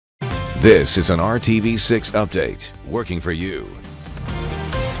This is an RTV6 update, working for you.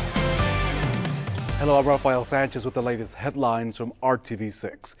 Hello, I'm Rafael Sanchez with the latest headlines from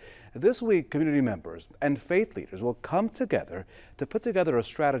RTV6. This week, community members and faith leaders will come together to put together a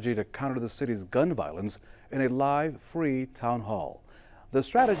strategy to counter the city's gun violence in a live, free town hall. The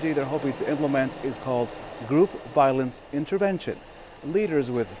strategy they're hoping to implement is called Group Violence Intervention. Leaders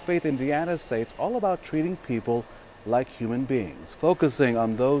with Faith Indiana say it's all about treating people like human beings, focusing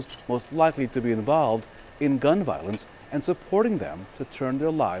on those most likely to be involved in gun violence and supporting them to turn their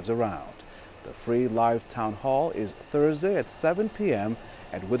lives around. The free live town hall is Thursday at 7 p.m.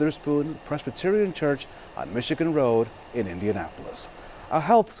 at Witherspoon Presbyterian Church on Michigan Road in Indianapolis. A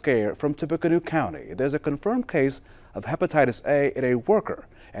health scare from Tippecanoe County. There's a confirmed case of hepatitis A in a worker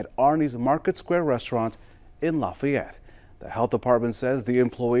at Arnie's Market Square restaurant in Lafayette. The health department says the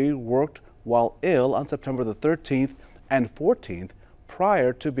employee worked while ill on September the 13th and 14th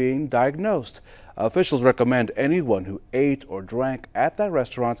prior to being diagnosed. Officials recommend anyone who ate or drank at that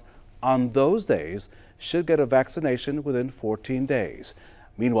restaurant on those days should get a vaccination within 14 days.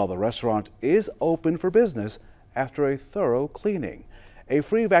 Meanwhile, the restaurant is open for business after a thorough cleaning. A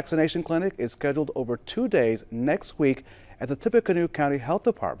free vaccination clinic is scheduled over 2 days next week at the Tippecanoe County Health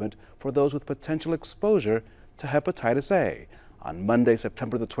Department for those with potential exposure to hepatitis A. On Monday,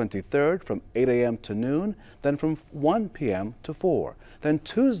 September the 23rd from 8 a.m. to noon, then from 1 p.m. to 4. Then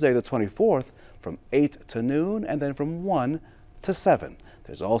Tuesday the 24th from 8 to noon and then from 1 to 7.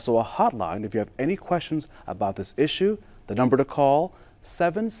 There's also a hotline if you have any questions about this issue. The number to call,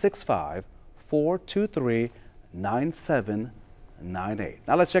 765-423-9798.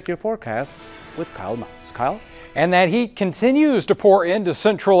 Now let's check your forecast with Kyle Mounts. Kyle? And that heat continues to pour into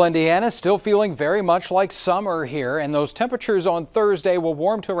central Indiana, still feeling very much like summer here. And those temperatures on Thursday will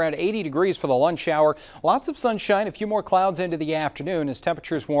warm to around 80 degrees for the lunch hour. Lots of sunshine, a few more clouds into the afternoon as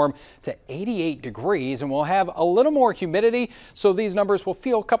temperatures warm to 88 degrees. And we'll have a little more humidity, so these numbers will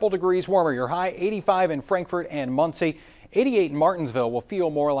feel a couple degrees warmer. Your high 85 in Frankfort and Muncie. 88 in Martinsville will feel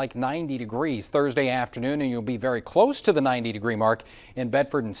more like 90 degrees Thursday afternoon, and you'll be very close to the 90-degree mark in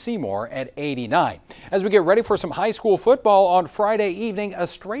Bedford and Seymour at 89. As we get ready for some high school football on Friday evening, a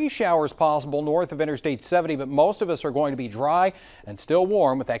stray shower is possible north of Interstate 70, but most of us are going to be dry and still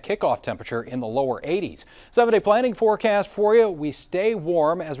warm with that kickoff temperature in the lower 80s. 7-day planning forecast for you. We stay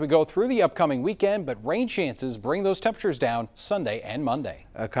warm as we go through the upcoming weekend, but rain chances bring those temperatures down Sunday and Monday.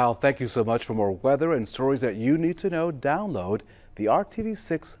 Kyle, thank you so much. For more weather and stories that you need to know, download the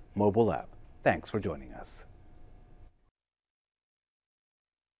RTV6 mobile app. Thanks for joining us.